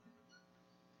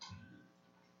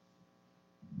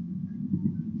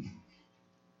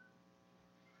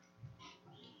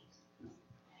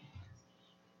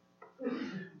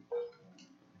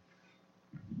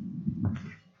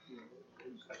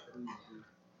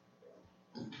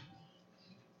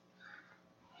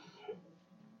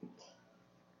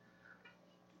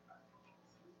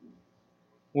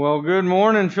Well, good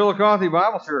morning, Chillicothe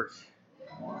Bible Church.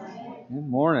 Good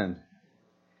morning.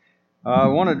 I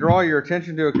want to draw your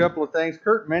attention to a couple of things.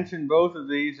 Kurt mentioned both of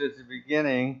these at the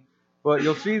beginning, but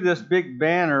you'll see this big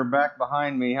banner back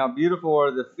behind me. How beautiful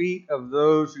are the feet of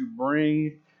those who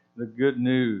bring the good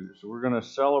news. We're going to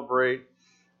celebrate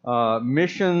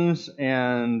missions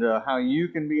and how you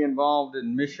can be involved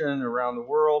in mission around the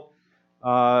world.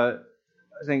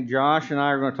 I think Josh and I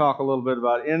are going to talk a little bit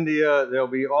about India. There'll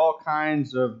be all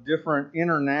kinds of different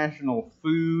international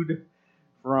food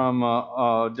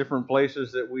from different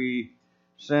places that we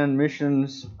send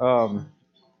missions all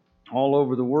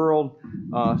over the world.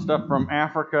 Stuff from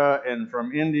Africa and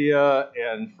from India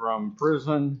and from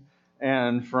prison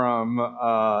and from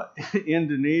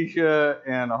Indonesia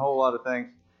and a whole lot of things.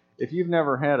 If you've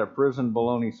never had a prison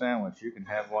bologna sandwich, you can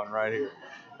have one right here.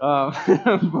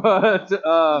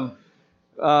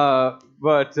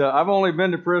 But I've only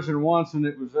been to prison once, and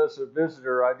it was as a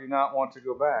visitor. I do not want to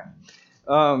go back.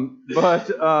 But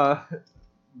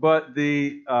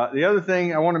the other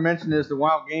thing I want to mention is the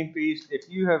Wild Game Feast. If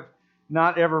you have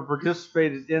not ever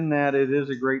participated in that, it is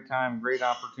a great time, great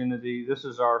opportunity. This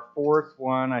is our fourth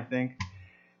one, I think.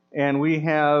 And we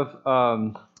have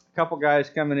a couple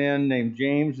guys coming in named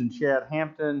James and Chad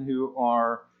Hampton who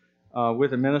are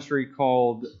with a ministry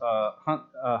called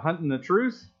Hunting the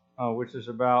Truth, which is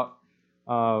about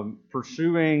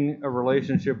pursuing a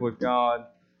relationship with God,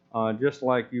 just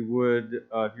like you would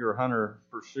if you're a hunter,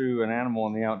 pursue an animal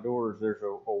in the outdoors. There's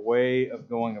a way of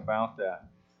going about that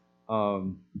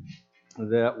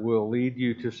that will lead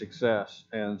you to success.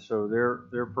 And so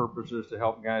their purpose is to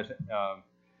help guys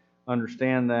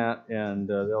understand that, and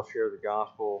they'll share the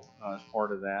gospel as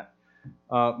part of that.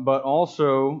 But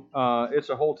also, it's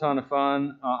a whole ton of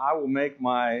fun. I will make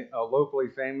my locally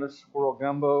famous squirrel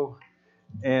gumbo,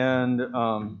 and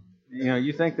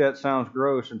you think that sounds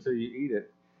gross until you eat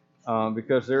it,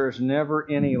 because there is never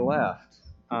any left.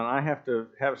 I have to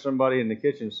have somebody in the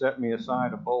kitchen set me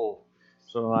aside a bowl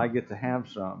so that I get to have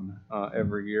some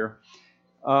every year.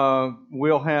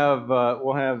 We'll have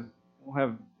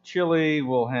chili.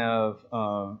 We'll have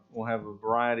a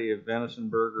variety of venison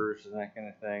burgers and that kind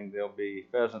of thing. There'll be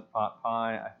pheasant pot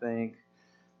pie, I think,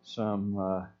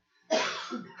 some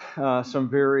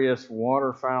various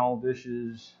waterfowl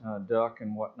dishes, duck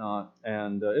and whatnot,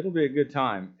 and it'll be a good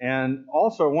time. And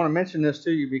also, I want to mention this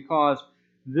to you because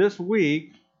this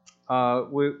week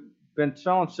we've been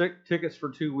selling tickets for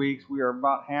 2 weeks. We are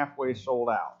about halfway sold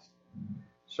out.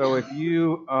 So if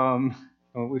you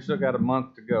we've still got a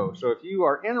month to go. So if you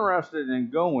are interested in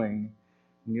going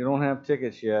and you don't have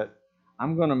tickets yet,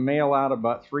 I'm going to mail out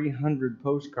about 300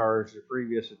 postcards to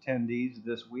previous attendees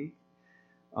this week,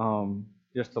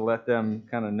 just to let them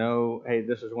kind of know, hey,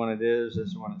 this is when it is, this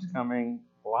is when it's coming.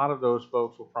 A lot of those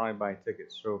folks will probably buy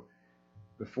tickets. So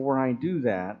before I do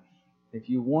that, if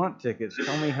you want tickets,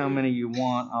 tell me how many you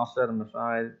want. I'll set them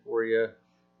aside for you.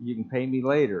 You can pay me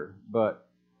later, but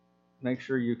make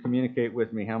sure you communicate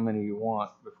with me how many you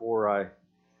want before I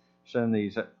send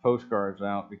these postcards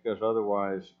out, because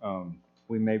otherwise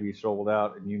we may be sold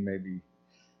out and you may be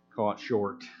caught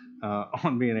short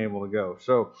on being able to go.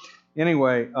 So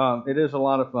anyway, it is a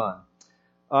lot of fun.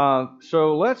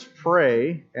 So let's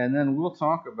pray, and then we'll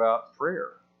talk about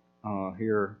prayer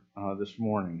here this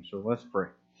morning. So let's pray.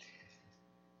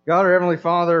 God, our Heavenly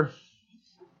Father,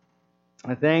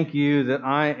 I thank you that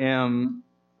I am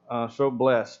so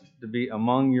blessed to be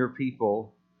among your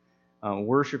people,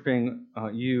 worshiping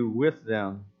you with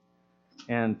them,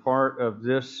 and part of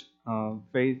this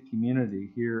faith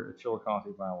community here at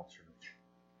Chillicothe Bible Church.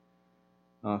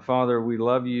 Father, we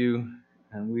love you,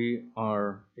 and we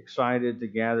are excited to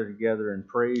gather together and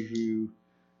praise you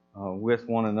with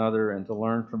one another and to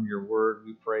learn from your word.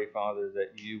 We pray, Father,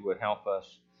 that you would help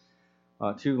us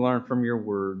to learn from your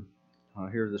word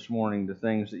here this morning, the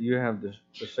things that you have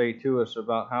to say to us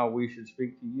about how we should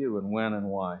speak to you and when and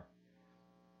why.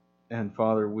 And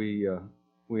Father, we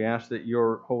ask that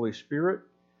your Holy Spirit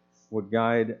would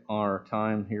guide our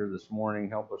time here this morning.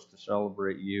 Help us to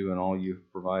celebrate you and all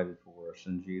you've provided for us.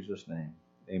 In Jesus' name,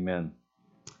 amen.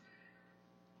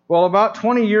 Well, about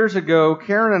 20 years ago,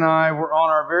 Karen and I were on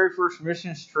our very first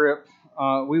missions trip.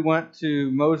 We went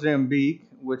to Mozambique,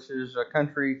 which is a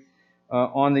country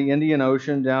on the Indian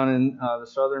Ocean down in the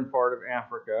southern part of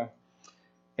Africa.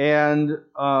 And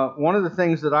one of the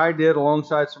things that I did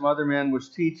alongside some other men was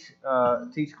teach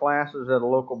classes at a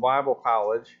local Bible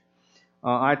college.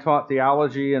 I taught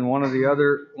theology, and one of the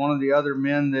other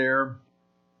men there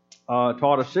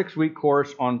taught a 6-week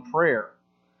course on prayer.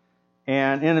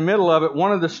 And in the middle of it,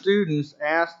 one of the students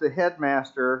asked the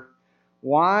headmaster,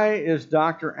 "Why is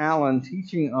Dr. Allen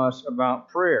teaching us about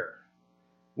prayer?"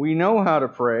 We know how to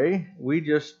pray. We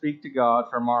just speak to God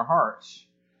from our hearts.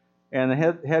 And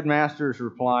the headmaster's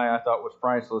reply I thought was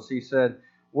priceless. He said,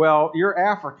 well, you're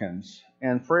Africans,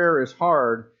 and prayer is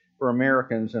hard for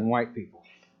Americans and white people.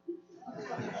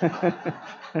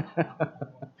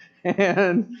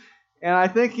 and I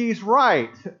think he's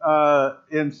right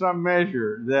in some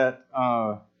measure that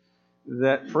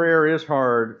prayer is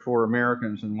hard for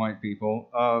Americans and white people.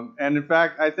 And in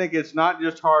fact, I think it's not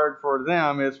just hard for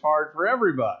them, it's hard for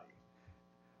everybody.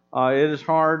 It is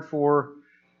hard for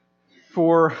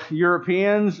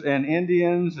Europeans and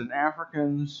Indians and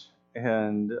Africans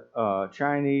and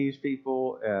Chinese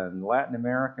people and Latin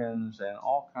Americans and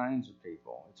all kinds of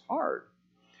people. It's hard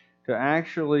to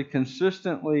actually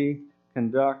consistently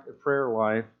conduct a prayer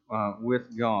life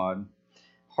with God.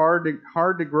 Hard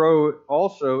to grow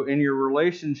also in your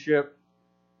relationship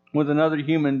with another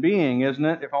human being, isn't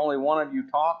it? If only one of you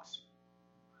talks.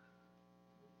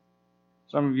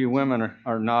 Some of you women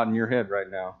are nodding your head right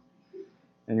now.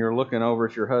 And you're looking over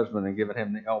at your husband and giving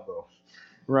him the elbow,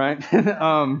 right?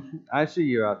 I see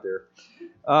you out there.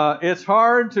 It's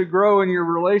hard to grow in your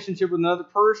relationship with another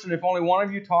person if only one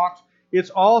of you talks. It's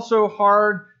also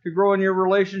hard to grow in your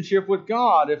relationship with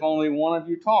God if only one of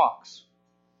you talks.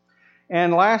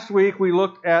 And last week we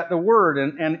looked at the Word,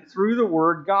 and through the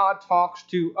Word, God talks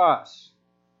to us.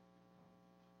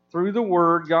 Through the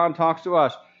Word, God talks to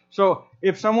us. So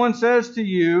if someone says to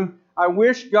you, I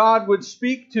wish God would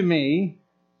speak to me,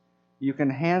 you can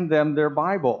hand them their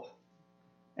Bible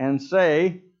and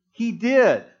say, He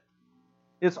did.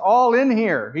 It's all in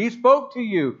here. He spoke to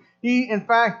you. He, in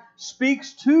fact,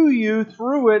 speaks to you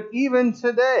through it even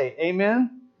today.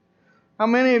 Amen? How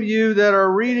many of you that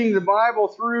are reading the Bible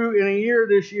through in a year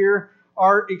this year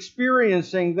are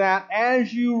experiencing that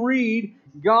as you read,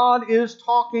 God is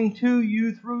talking to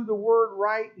you through the Word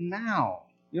right now?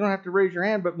 You don't have to raise your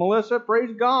hand, but Melissa,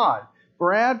 praise God.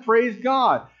 Brad, praise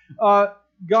God.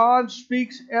 God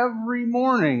speaks every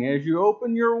morning as you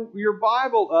open your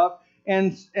Bible up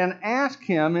and ask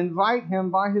Him, invite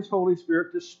Him by His Holy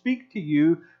Spirit to speak to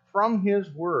you from His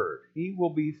Word. He will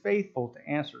be faithful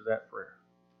to answer that prayer.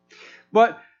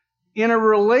 But in a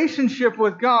relationship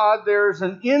with God, there's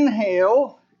an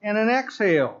inhale and an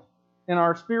exhale in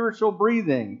our spiritual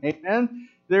breathing. Amen?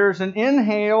 There's an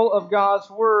inhale of God's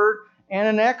Word and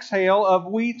an exhale of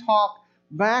we talk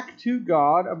back to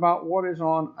God about what is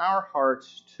on our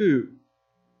hearts too.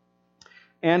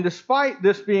 And despite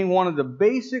this being one of the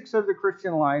basics of the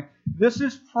Christian life, this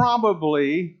is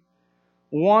probably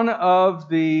one of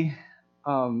the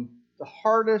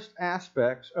hardest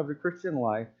aspects of the Christian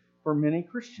life for many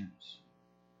Christians.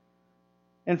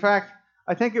 In fact,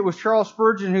 I think it was Charles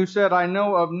Spurgeon who said, I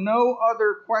know of no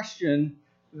other question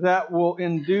that will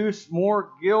induce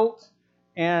more guilt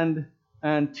and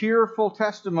tearful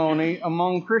testimony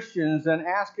among Christians than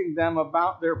asking them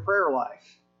about their prayer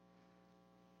life.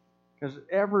 Because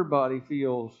everybody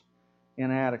feels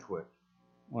inadequate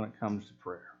when it comes to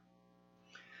prayer.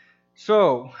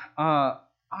 So, I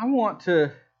want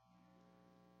to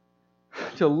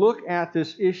look at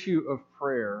this issue of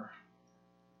prayer.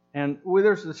 And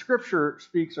the Scripture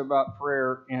speaks about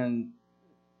prayer in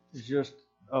just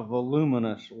a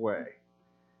voluminous way.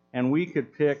 And we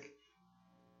could pick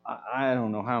I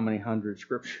don't know how many hundred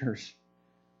scriptures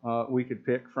we could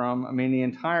pick from. I mean, the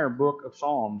entire book of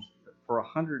Psalms for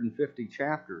 150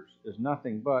 chapters is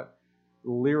nothing but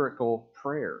lyrical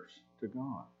prayers to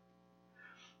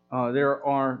God. There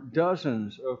are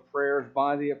dozens of prayers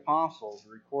by the apostles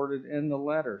recorded in the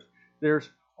letters. There's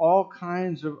all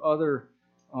kinds of other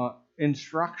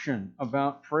instruction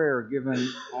about prayer given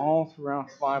all throughout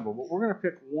the Bible. But we're going to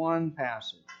pick one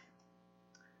passage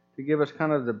to give us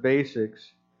kind of the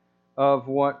basics of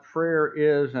what prayer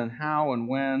is and how and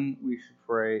when we should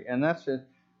pray. And that's it.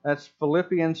 That's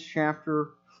Philippians chapter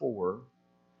 4,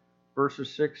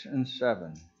 verses 6 and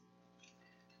 7.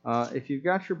 If you've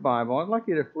got your Bible, I'd like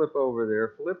you to flip over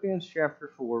there. Philippians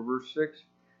chapter 4, verse 6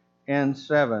 and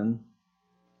 7.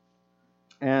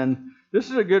 And this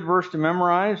is a good verse to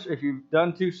memorize. If you've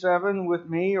done 2:7 with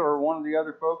me or one of the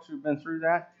other folks who've been through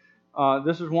that,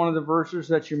 this is one of the verses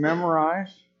that you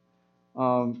memorize.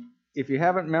 If you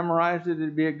haven't memorized it,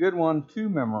 it'd be a good one to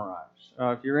memorize.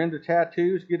 If you're into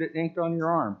tattoos, get it inked on your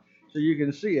arm so you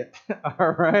can see it.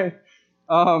 All right?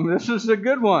 This is a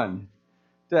good one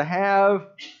to have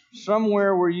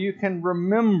somewhere where you can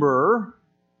remember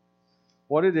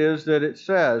what it is that it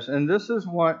says. And this is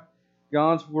what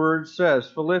God's Word says.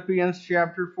 Philippians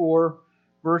chapter 4,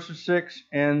 verses 6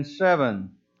 and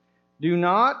 7. Do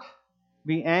not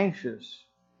be anxious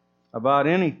about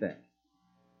anything,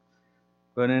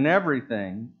 but in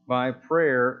everything, by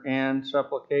prayer and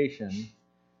supplication,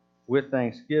 with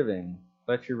thanksgiving,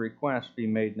 let your requests be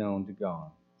made known to God.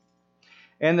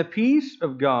 And the peace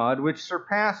of God, which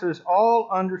surpasses all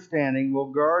understanding,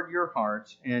 will guard your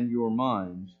hearts and your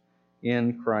minds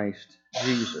in Christ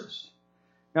Jesus.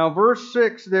 Now, verse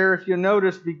 6 there, if you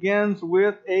notice, begins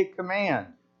with a command.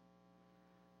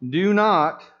 Do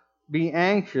not be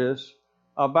anxious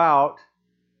about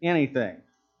anything.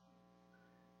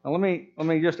 Now, let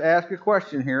me just ask a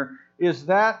question here. Is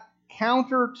that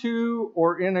counter to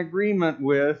or in agreement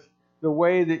with the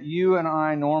way that you and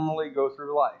I normally go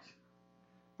through life?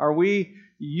 Are we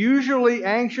usually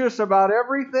anxious about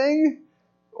everything,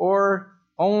 or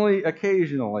only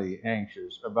occasionally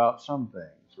anxious about some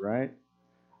things, right?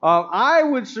 I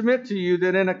would submit to you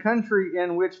that in a country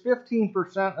in which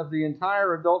 15% of the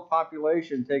entire adult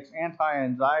population takes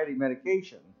anti-anxiety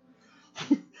medication,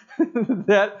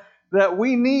 that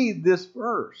we need this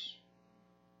verse.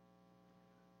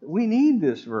 We need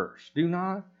this verse. Do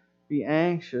not be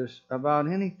anxious about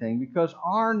anything, because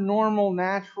our normal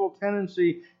natural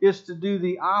tendency is to do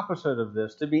the opposite of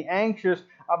this, to be anxious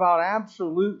about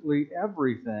absolutely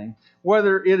everything,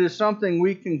 whether it is something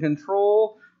we can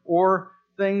control or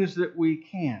things that we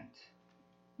can't.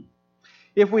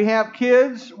 If we have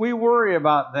kids, we worry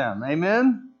about them.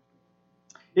 Amen?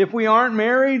 If we aren't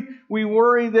married, we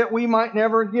worry that we might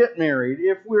never get married.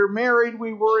 If we're married,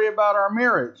 we worry about our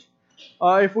marriage.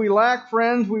 If we lack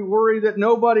friends, we worry that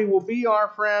nobody will be our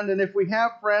friend. And if we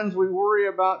have friends, we worry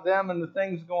about them and the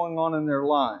things going on in their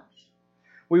lives.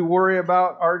 We worry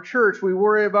about our church. We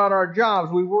worry about our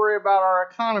jobs. We worry about our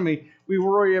economy. We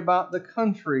worry about the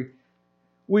country.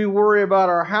 We worry about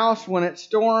our house when it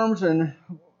storms and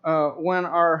about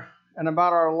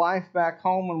our life back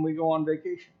home when we go on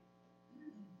vacation.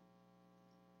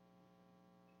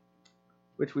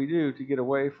 Which we do to get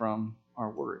away from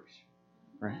our worries.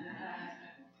 Right?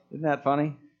 Isn't that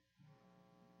funny?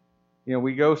 You know,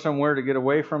 we go somewhere to get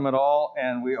away from it all,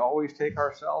 and we always take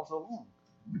ourselves along.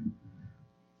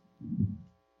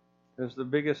 Because the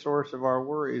biggest source of our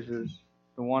worries is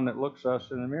the one that looks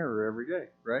us in the mirror every day,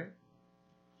 right?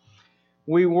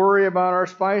 We worry about our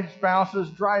spouse's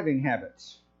driving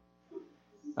habits.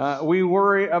 We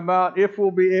worry about if we'll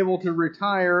be able to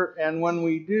retire, and when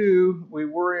we do, we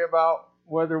worry about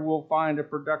whether we'll find a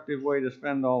productive way to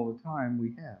spend all the time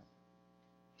we have.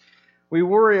 We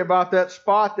worry about that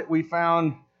spot that we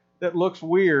found that looks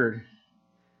weird,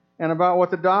 and about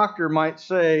what the doctor might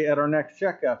say at our next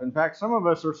checkup. In fact, some of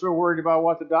us are so worried about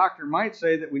what the doctor might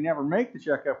say that we never make the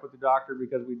checkup with the doctor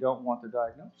because we don't want the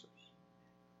diagnosis.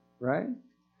 Right?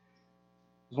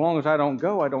 As long as I don't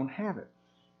go, I don't have it.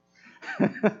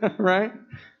 Right?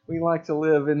 We like to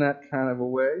live in that kind of a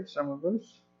way, some of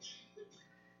us.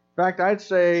 In fact, I'd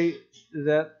say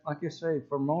that, like I say,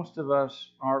 for most of us,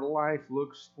 our life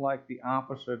looks like the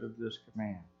opposite of this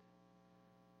command.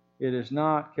 It is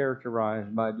not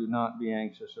characterized by do not be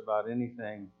anxious about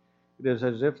anything. It is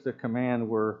as if the command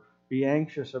were be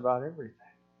anxious about everything,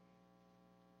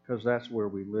 because that's where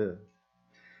we live.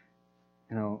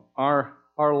 You know, our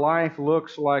life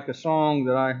looks like a song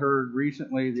that I heard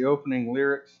recently, the opening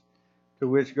lyrics to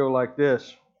which go like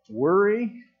this: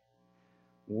 worry,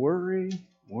 worry,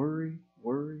 worry,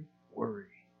 worry, worry.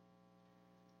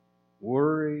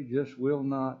 Worry just will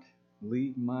not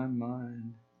leave my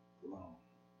mind alone.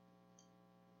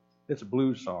 It's a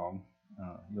blues song.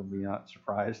 You'll be not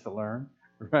surprised to learn,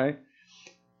 right?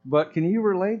 But can you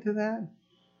relate to that?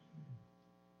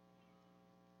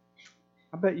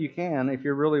 I bet you can if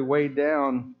you're really weighed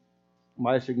down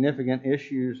by significant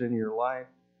issues in your life.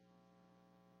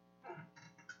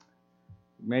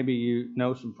 Maybe you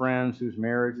know some friends whose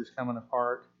marriage is coming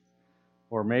apart,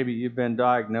 or maybe you've been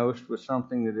diagnosed with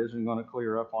something that isn't going to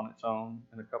clear up on its own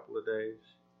in a couple of days.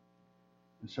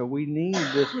 And so we need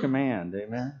this command,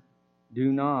 amen?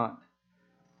 Do not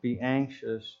be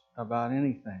anxious about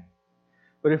anything.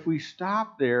 But if we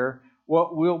stop there,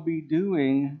 what we'll be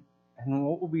doing and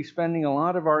what we'll be spending a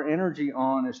lot of our energy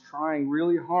on is trying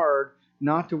really hard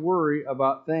not to worry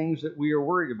about things that we are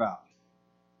worried about.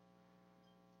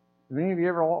 Have any of you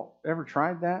ever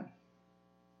tried that?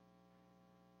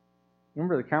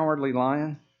 Remember the Cowardly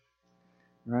Lion?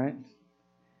 Right?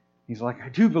 He's like, I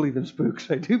do believe in spooks.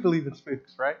 I do believe in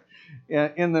spooks, right?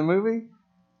 In the movie.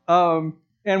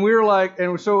 And we were like,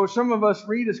 and so some of us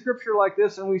read a scripture like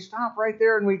this and we stop right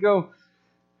there and we go,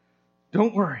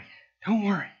 don't worry, don't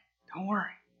worry, don't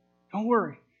worry, don't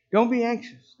worry. Don't be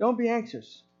anxious. Don't be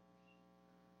anxious.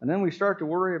 And then we start to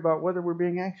worry about whether we're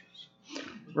being anxious.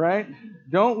 Right?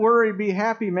 Don't worry, be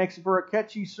happy makes for a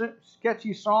catchy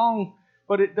song,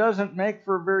 but it doesn't make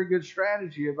for a very good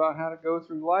strategy about how to go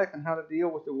through life and how to deal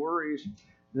with the worries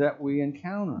that we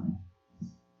encounter.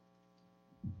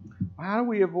 How do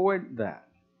we avoid that?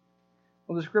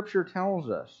 Well, the Scripture tells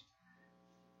us,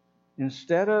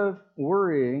 instead of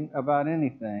worrying about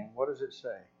anything, what does it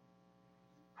say?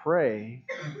 Pray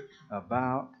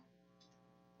about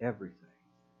everything.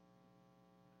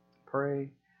 Pray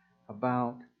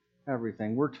about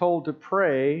everything. We're told to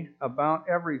pray about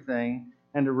everything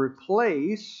and to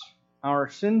replace our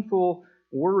sinful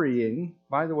worrying.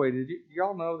 By the way, did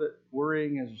y'all know that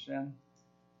worrying is a sin?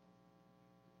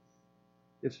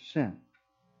 It's a sin.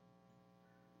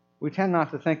 We tend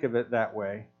not to think of it that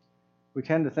way. We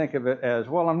tend to think of it as,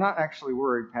 well, I'm not actually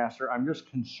worried, Pastor. I'm just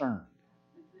concerned.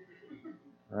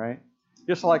 Right?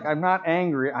 Just like I'm not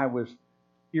angry, I was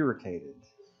irritated.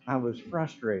 I was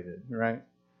frustrated, right?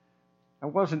 I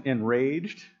wasn't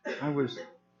enraged. I was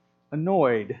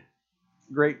annoyed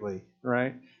greatly,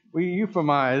 right? We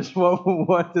euphemize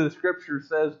what the Scripture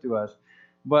says to us,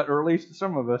 or at least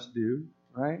some of us do,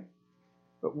 right?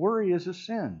 But worry is a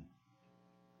sin.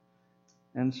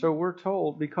 And so we're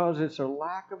told, because it's a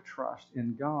lack of trust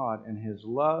in God and His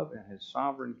love and His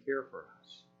sovereign care for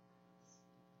us.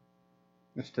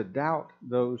 It's to doubt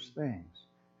those things.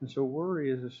 And so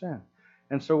worry is a sin.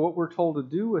 And so what we're told to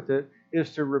do with it is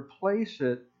to replace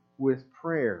it with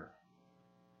prayer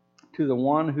to the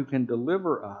one who can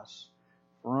deliver us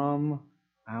from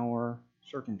our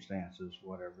circumstances,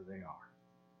 whatever they are.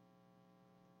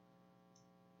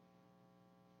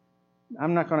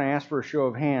 I'm not going to ask for a show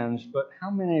of hands, but how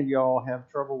many of y'all have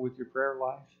trouble with your prayer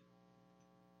life?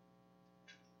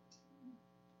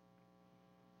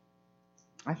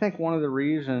 I think one of the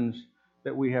reasons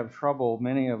that we have trouble,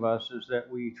 many of us, is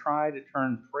that we try to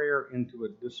turn prayer into a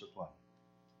discipline.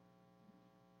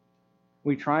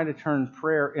 We try to turn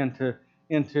prayer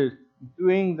into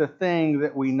doing the thing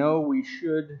that we know we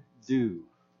should do,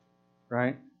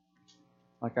 right?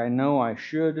 Like I know I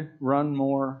should run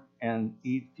more and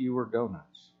eat fewer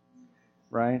donuts,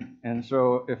 right? And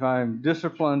so if I'm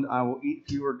disciplined, I will eat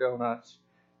fewer donuts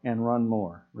and run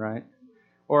more, right?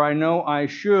 Or I know I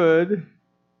should,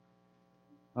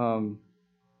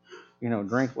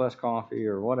 drink less coffee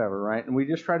or whatever, right? And we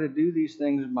just try to do these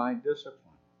things by discipline.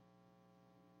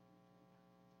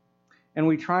 And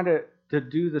we try to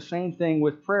do the same thing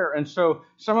with prayer. And so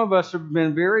some of us have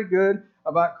been very good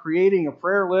about creating a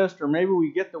prayer list, or maybe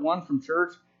we get the one from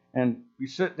church and we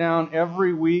sit down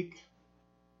every week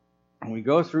and we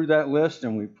go through that list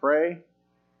and we pray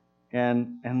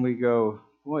and we go,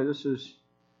 boy,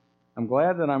 I'm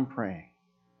glad that I'm praying.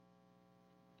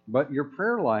 But your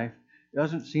prayer life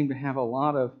doesn't seem to have a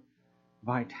lot of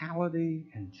vitality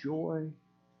and joy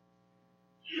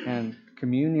and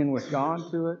communion with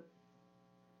God to it.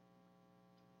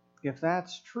 If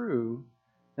that's true,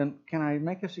 then can I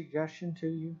make a suggestion to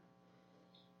you?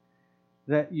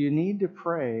 That you need to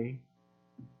pray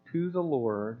to the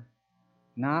Lord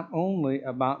not only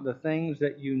about the things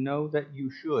that you know that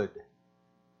you should,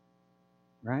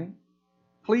 right?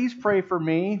 Please pray for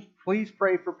me. Please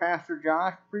pray for Pastor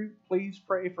Josh. Please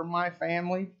pray for my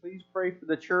family. Please pray for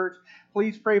the church.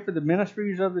 Please pray for the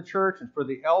ministries of the church and for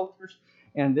the elders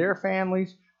and their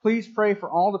families. Please pray for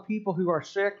all the people who are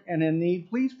sick and in need.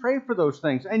 Please pray for those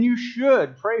things. And you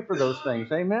should pray for those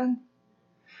things. Amen?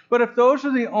 But if those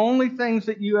are the only things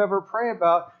that you ever pray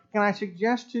about, can I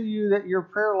suggest to you that your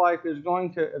prayer life is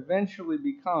going to eventually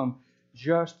become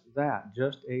just that,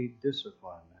 just a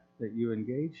discipline that you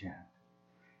engage in.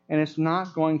 And it's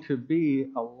not going to be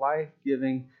a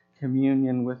life-giving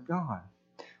communion with God.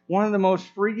 One of the most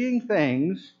freeing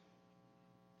things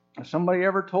somebody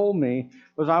ever told me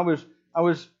was I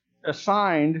was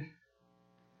assigned.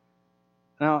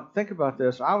 Now, think about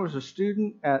this. I was a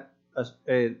student at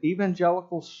an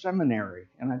evangelical seminary,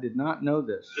 and I did not know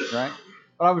this, right?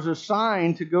 But I was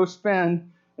assigned to go spend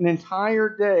an entire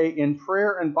day in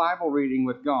prayer and Bible reading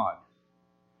with God.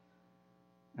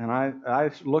 And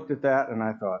I looked at that and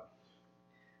I thought,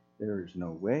 there is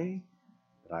no way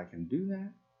that I can do that.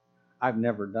 I've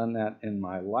never done that in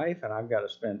my life, and I've got to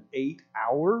spend 8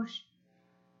 hours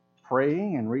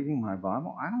praying and reading my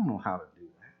Bible. I don't know how to do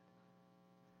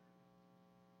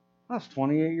that. I was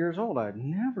 28 years old. I had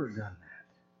never done that.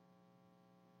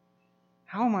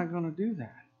 How am I going to do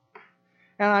that?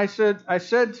 And I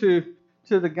said to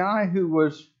the guy who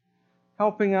was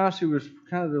helping us, who was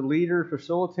kind of the leader,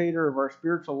 facilitator of our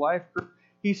spiritual life group,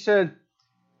 he said,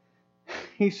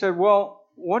 well,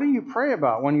 what do you pray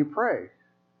about when you pray?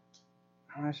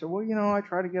 And I said, well, I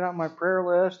try to get out my prayer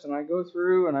list and I go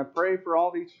through and I pray for all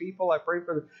these people. I pray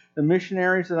for the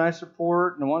missionaries that I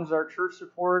support and the ones that our church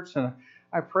supports. And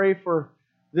I pray for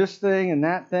this thing and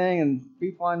that thing and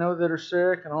people I know that are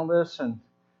sick and all this. And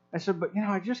I said, but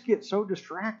I just get so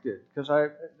distracted because I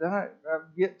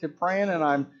get to praying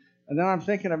and And then I'm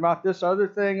thinking about this other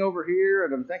thing over here,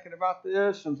 and I'm thinking about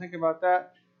this, I'm thinking about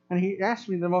that. And he asked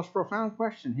me the most profound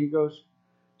question. He goes,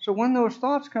 so when those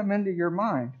thoughts come into your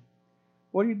mind,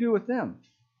 what do you do with them?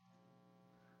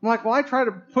 I'm like, well, I try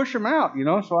to push them out,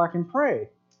 so I can pray.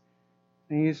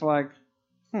 And he's like,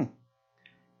 you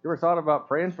ever thought about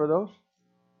praying for those?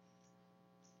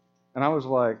 And I was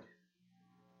like,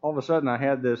 all of a sudden I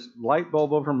had this light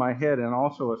bulb over my head, and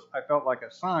also I felt like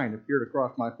a sign appeared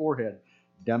across my forehead.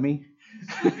 Dummy.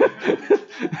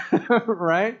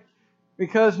 Right?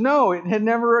 Because no, it had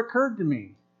never occurred to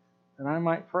me that I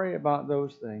might pray about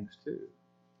those things too.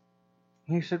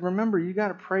 And he said, remember, you got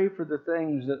to pray for the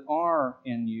things that are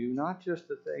in you, not just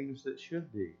the things that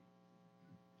should be.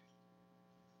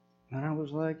 And I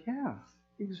was like, yeah,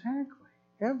 exactly.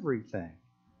 Everything.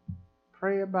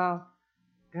 Pray about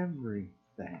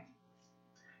everything.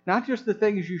 Not just the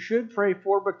things you should pray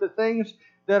for, but the things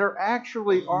that are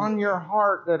actually on your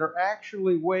heart, that are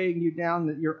actually weighing you down,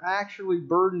 that you're actually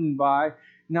burdened by,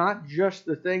 not just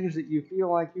the things that you feel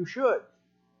like you should.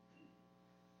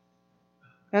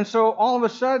 And so all of a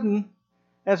sudden,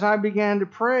 as I began to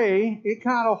pray, it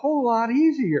got a whole lot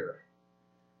easier,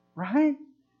 right?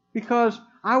 Because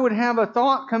I would have a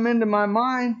thought come into my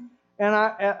mind and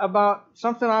about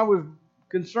something I was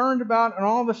concerned about, and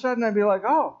all of a sudden I'd be like,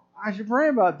 oh, I should pray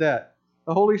about that.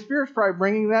 The Holy Spirit's probably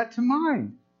bringing that to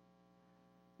mind.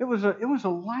 It was a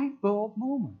light bulb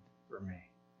moment for me.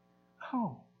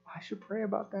 Oh, I should pray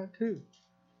about that too.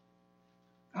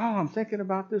 Oh, I'm thinking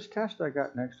about this test I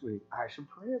got next week. I should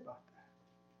pray about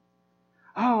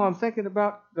that. Oh, I'm thinking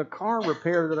about the car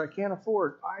repair that I can't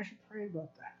afford. I should pray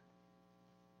about that.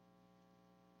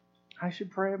 I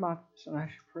should pray about this and I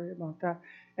should pray about that.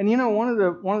 And one of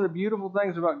the beautiful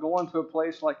things about going to a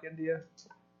place like India,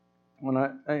 when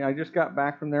I just got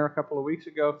back from there a couple of weeks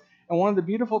ago, and one of the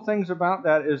beautiful things about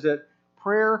that is that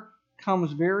prayer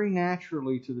comes very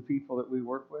naturally to the people that we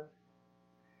work with.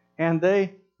 And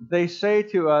they say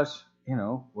to us,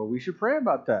 well, we should pray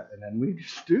about that. And then we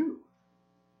just do.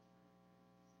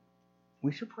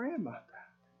 We should pray about that.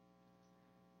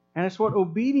 And it's what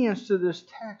obedience to this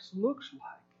text looks like.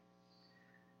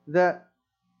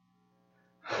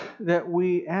 That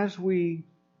we, as we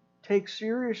take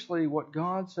seriously what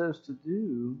God says to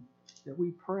do, that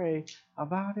we pray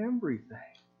about everything.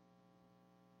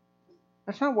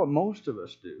 That's not what most of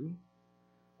us do.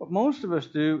 What most of us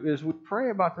do is we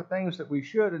pray about the things that we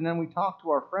should, and then we talk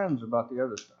to our friends about the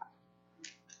other stuff.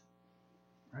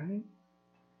 Right?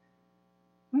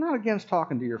 I'm not against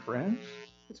talking to your friends.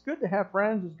 It's good to have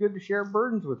friends. It's good to share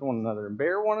burdens with one another and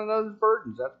bear one another's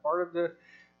burdens. That's part of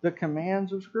the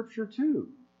commands of Scripture too.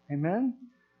 Amen?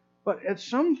 But at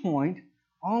some point,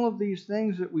 all of these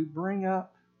things that we bring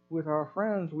up with our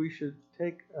friends, we should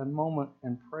take a moment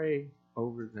and pray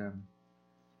over them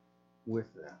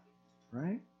with them.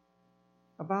 Right?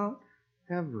 About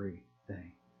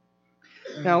everything.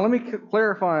 Now, let me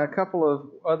clarify a couple of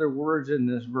other words in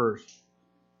this verse.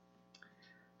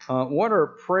 What are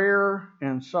prayer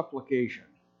and supplication?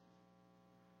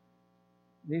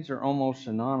 These are almost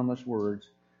synonymous words.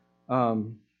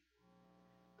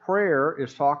 Prayer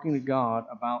is talking to God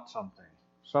about something.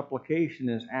 Supplication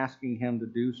is asking Him to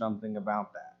do something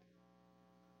about that.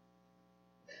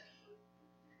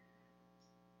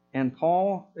 And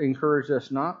Paul encouraged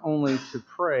us not only to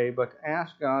pray, but to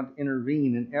ask God to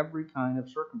intervene in every kind of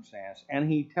circumstance. And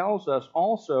he tells us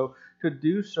also to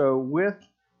do so with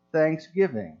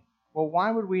thanksgiving. Well,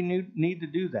 why would we need to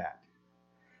do that?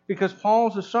 Because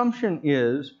Paul's assumption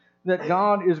is that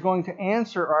God is going to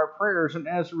answer our prayers, and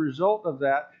as a result of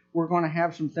that, we're going to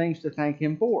have some things to thank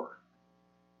Him for.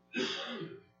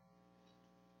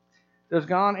 Does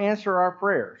God answer our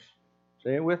prayers?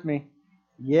 Say it with me.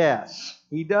 Yes,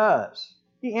 He does.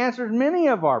 He answers many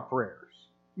of our prayers.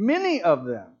 Many of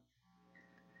them.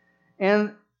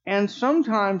 And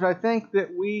sometimes I think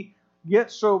that we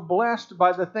get so blessed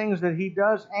by the things that He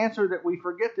does answer that we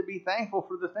forget to be thankful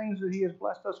for the things that He has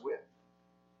blessed us with.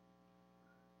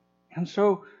 And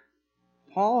so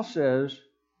Paul says,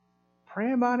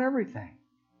 pray about everything.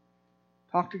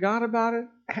 Talk to God about it.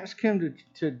 Ask Him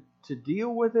to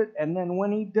deal with it. And then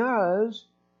when He does,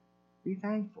 be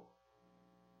thankful.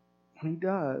 When He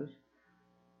does,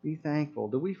 be thankful.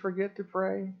 Do we forget to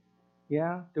pray?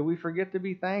 Yeah. Do we forget to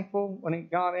be thankful when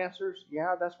God answers?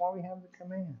 Yeah, that's why we have the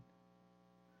command.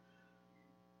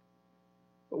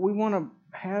 But we want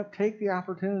to take the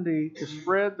opportunity to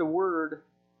spread the word,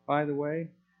 by the way,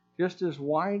 just as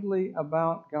widely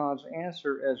about God's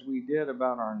answer as we did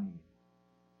about our need.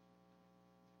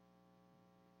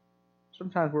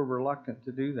 Sometimes we're reluctant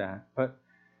to do that, but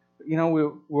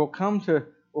we'll come to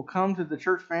will come to the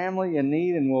church family in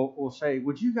need and we'll say,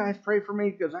 would you guys pray for me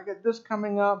because I got this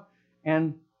coming up?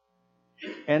 And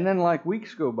then like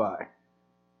weeks go by,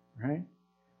 right?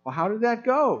 Well, how did that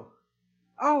go?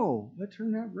 Oh, that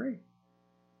turned out great.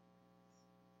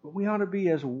 But we ought to be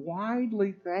as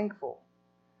widely thankful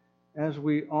as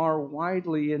we are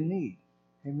widely in need.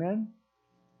 Amen?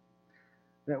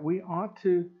 That we ought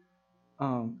to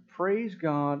praise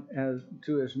God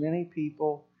to as many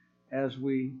people as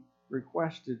we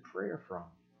requested prayer from.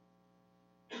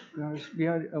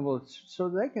 So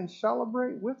they can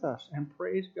celebrate with us and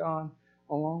praise God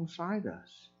alongside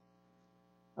us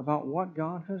about what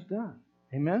God has done.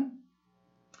 Amen?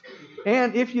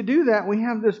 And if you do that, we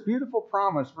have this beautiful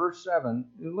promise, verse 7.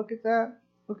 Look at that.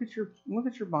 Look at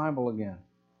your Bible again.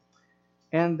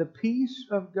 And the peace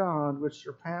of God, which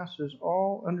surpasses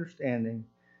all understanding,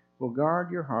 will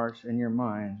guard your hearts and your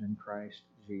minds in Christ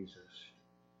Jesus.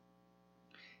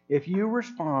 If you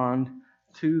respond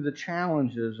to the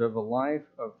challenges of a life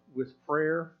with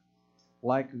prayer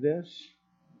like this,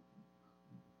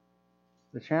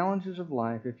 the challenges of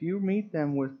life, if you meet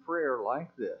them with prayer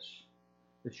like this,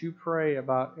 that you pray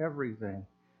about everything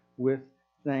with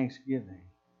thanksgiving,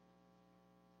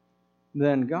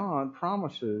 then God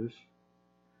promises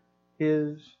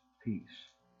His peace.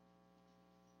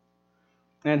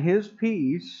 And His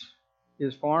peace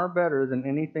is far better than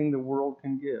anything the world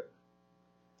can give.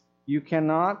 You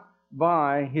cannot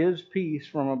buy His peace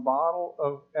from a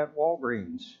bottle at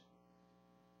Walgreens.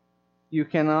 You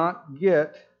cannot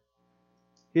get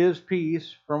His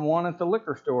peace from one at the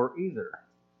liquor store either.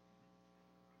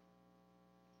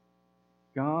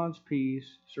 God's peace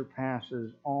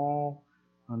surpasses all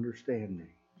understanding.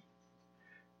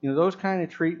 You know, those kind of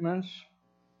treatments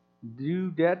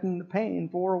do deaden the pain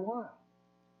for a while.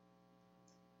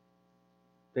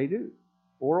 They do.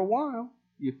 For a while,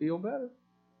 you feel better.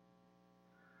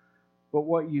 But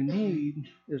what you need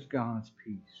is God's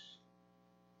peace.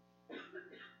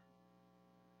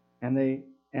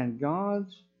 And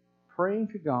God's praying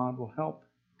to God will help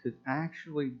to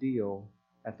actually deal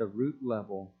at the root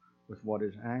level with what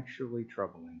is actually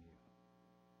troubling you.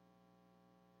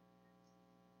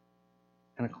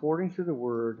 And according to the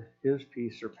Word, His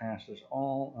peace surpasses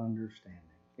all understanding.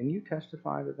 Can you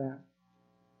testify to that?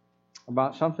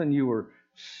 About something you were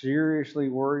seriously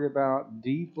worried about,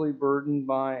 deeply burdened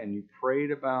by, and you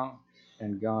prayed about,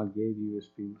 and God gave you His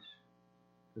peace?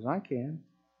 Because I can.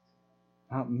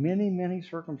 Many, many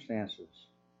circumstances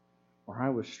where I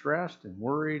was stressed and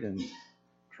worried and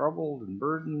troubled and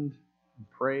burdened and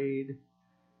prayed,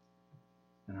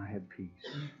 and I had peace.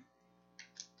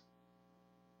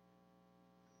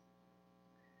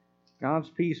 God's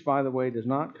peace, by the way, does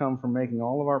not come from making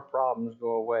all of our problems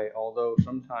go away, although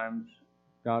sometimes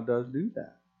God does do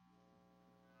that.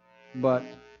 But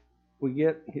we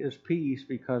get His peace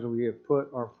because we have put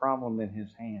our problem in His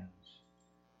hands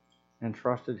and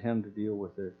trusted Him to deal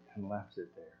with it and left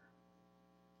it there.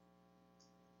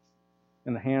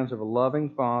 In the hands of a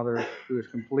loving Father who is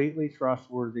completely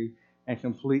trustworthy and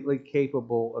completely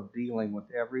capable of dealing with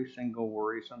every single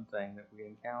worrisome thing that we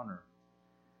encounter.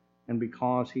 And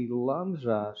because He loves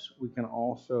us, we can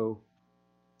also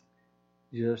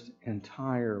just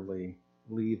entirely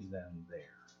leave them there.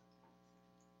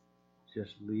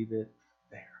 Just leave it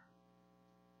there.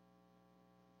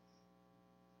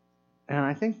 And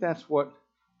I think that's what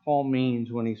Paul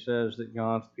means when he says that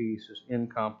God's peace is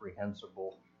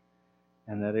incomprehensible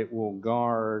and that it will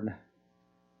guard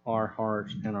our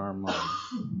hearts and our minds.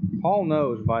 Paul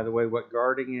knows, by the way, what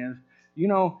guarding is. You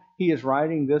know, he is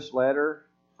writing this letter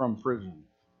from prison.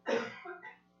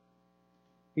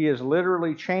 He is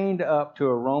literally chained up to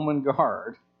a Roman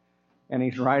guard, and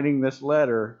he's writing this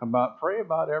letter about pray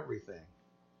about everything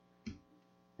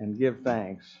and give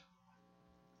thanks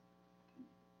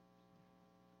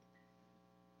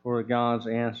for God's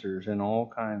answers in all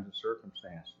kinds of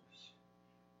circumstances.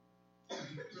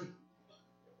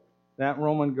 That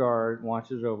Roman guard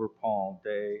watches over Paul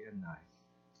day and night.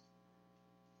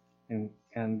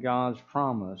 And God's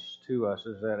promise to us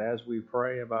is that as we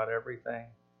pray about everything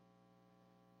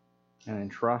and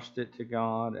entrust it to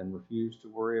God and refuse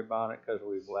to worry about it because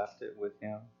we've left it with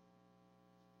Him,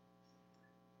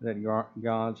 that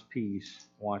God's peace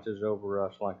watches over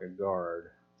us like a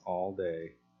guard all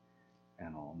day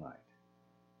and all night.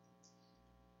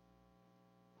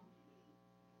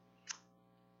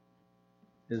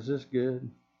 Is this good?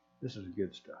 This is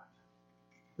good stuff.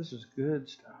 This is good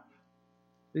stuff.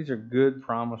 These are good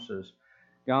promises.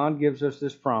 God gives us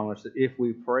this promise that if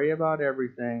we pray about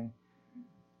everything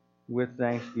with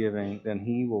thanksgiving, then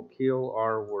He will kill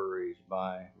our worries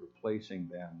by replacing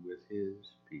them with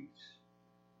His peace.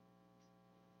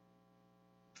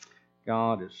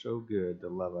 God is so good to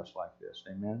love us like this.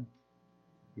 Amen?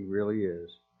 He really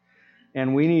is.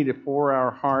 And we need to pour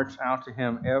our hearts out to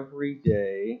Him every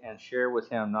day and share with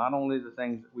Him not only the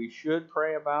things that we should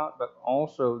pray about, but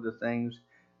also the things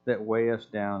that weigh us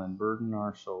down and burden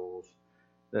our souls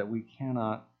that we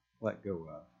cannot let go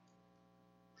of.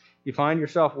 You find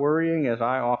yourself worrying, as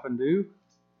I often do.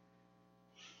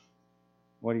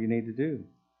 What do you need to do?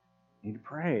 You need to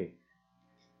pray.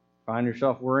 Find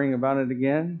yourself worrying about it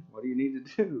again? What do you need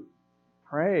to do?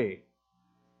 Pray.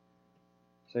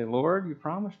 Say, Lord, you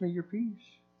promised me your peace.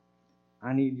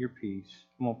 I need your peace.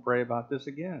 I'm going to pray about this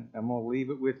again. I'm going to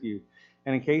leave it with you.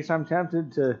 And in case I'm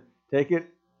tempted to take it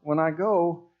when I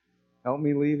go, help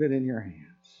me leave it in your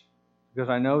hands. Because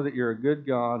I know that you're a good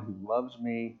God who loves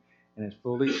me and is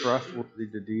fully trustworthy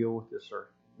to deal with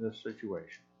this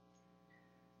situation.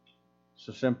 It's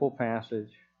a simple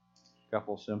passage, a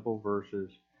couple simple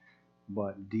verses,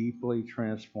 but deeply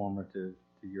transformative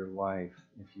to your life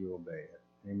if you obey it.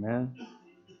 Amen?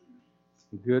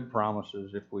 Good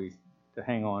promises to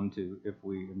hang on to if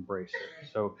we embrace it.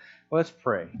 So let's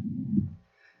pray.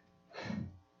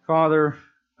 Father,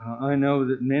 I know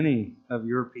that many of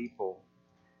your people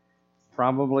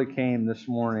probably came this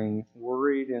morning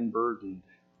worried and burdened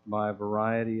by a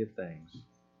variety of things.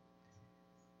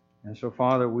 And so,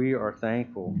 Father, we are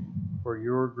thankful for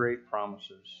your great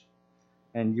promises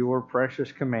and your precious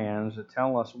commands that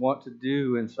tell us what to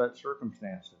do in such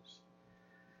circumstances,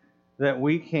 that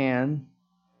we can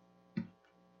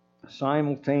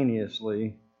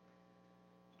simultaneously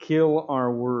kill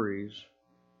our worries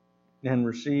and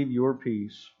receive your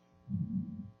peace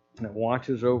that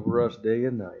watches over us day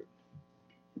and night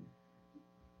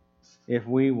if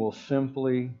we will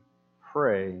simply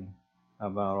pray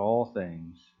about all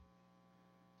things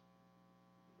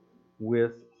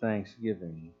with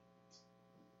thanksgiving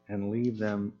and leave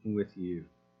them with you.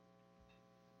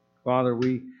 Father,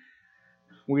 we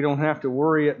don't have to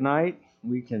worry at night.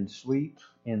 We can sleep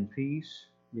in peace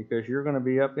because you're going to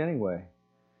be up anyway.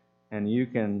 And you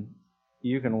can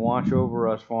watch over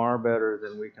us far better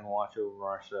than we can watch over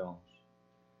ourselves.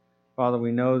 Father,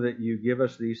 we know that you give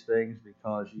us these things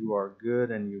because you are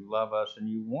good and you love us and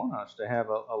you want us to have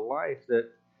a life that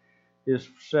is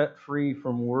set free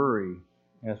from worry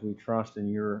as we trust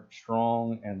in your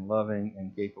strong and loving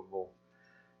and capable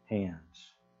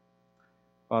hands.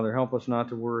 Father, help us not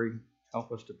to worry.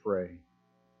 Help us to pray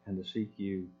and to seek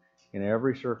you in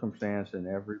every circumstance and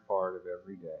every part of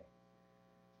every day.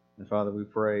 And Father, we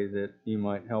pray that you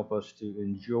might help us to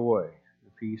enjoy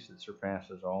the peace that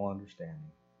surpasses all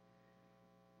understanding.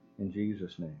 In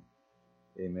Jesus' name,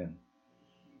 amen.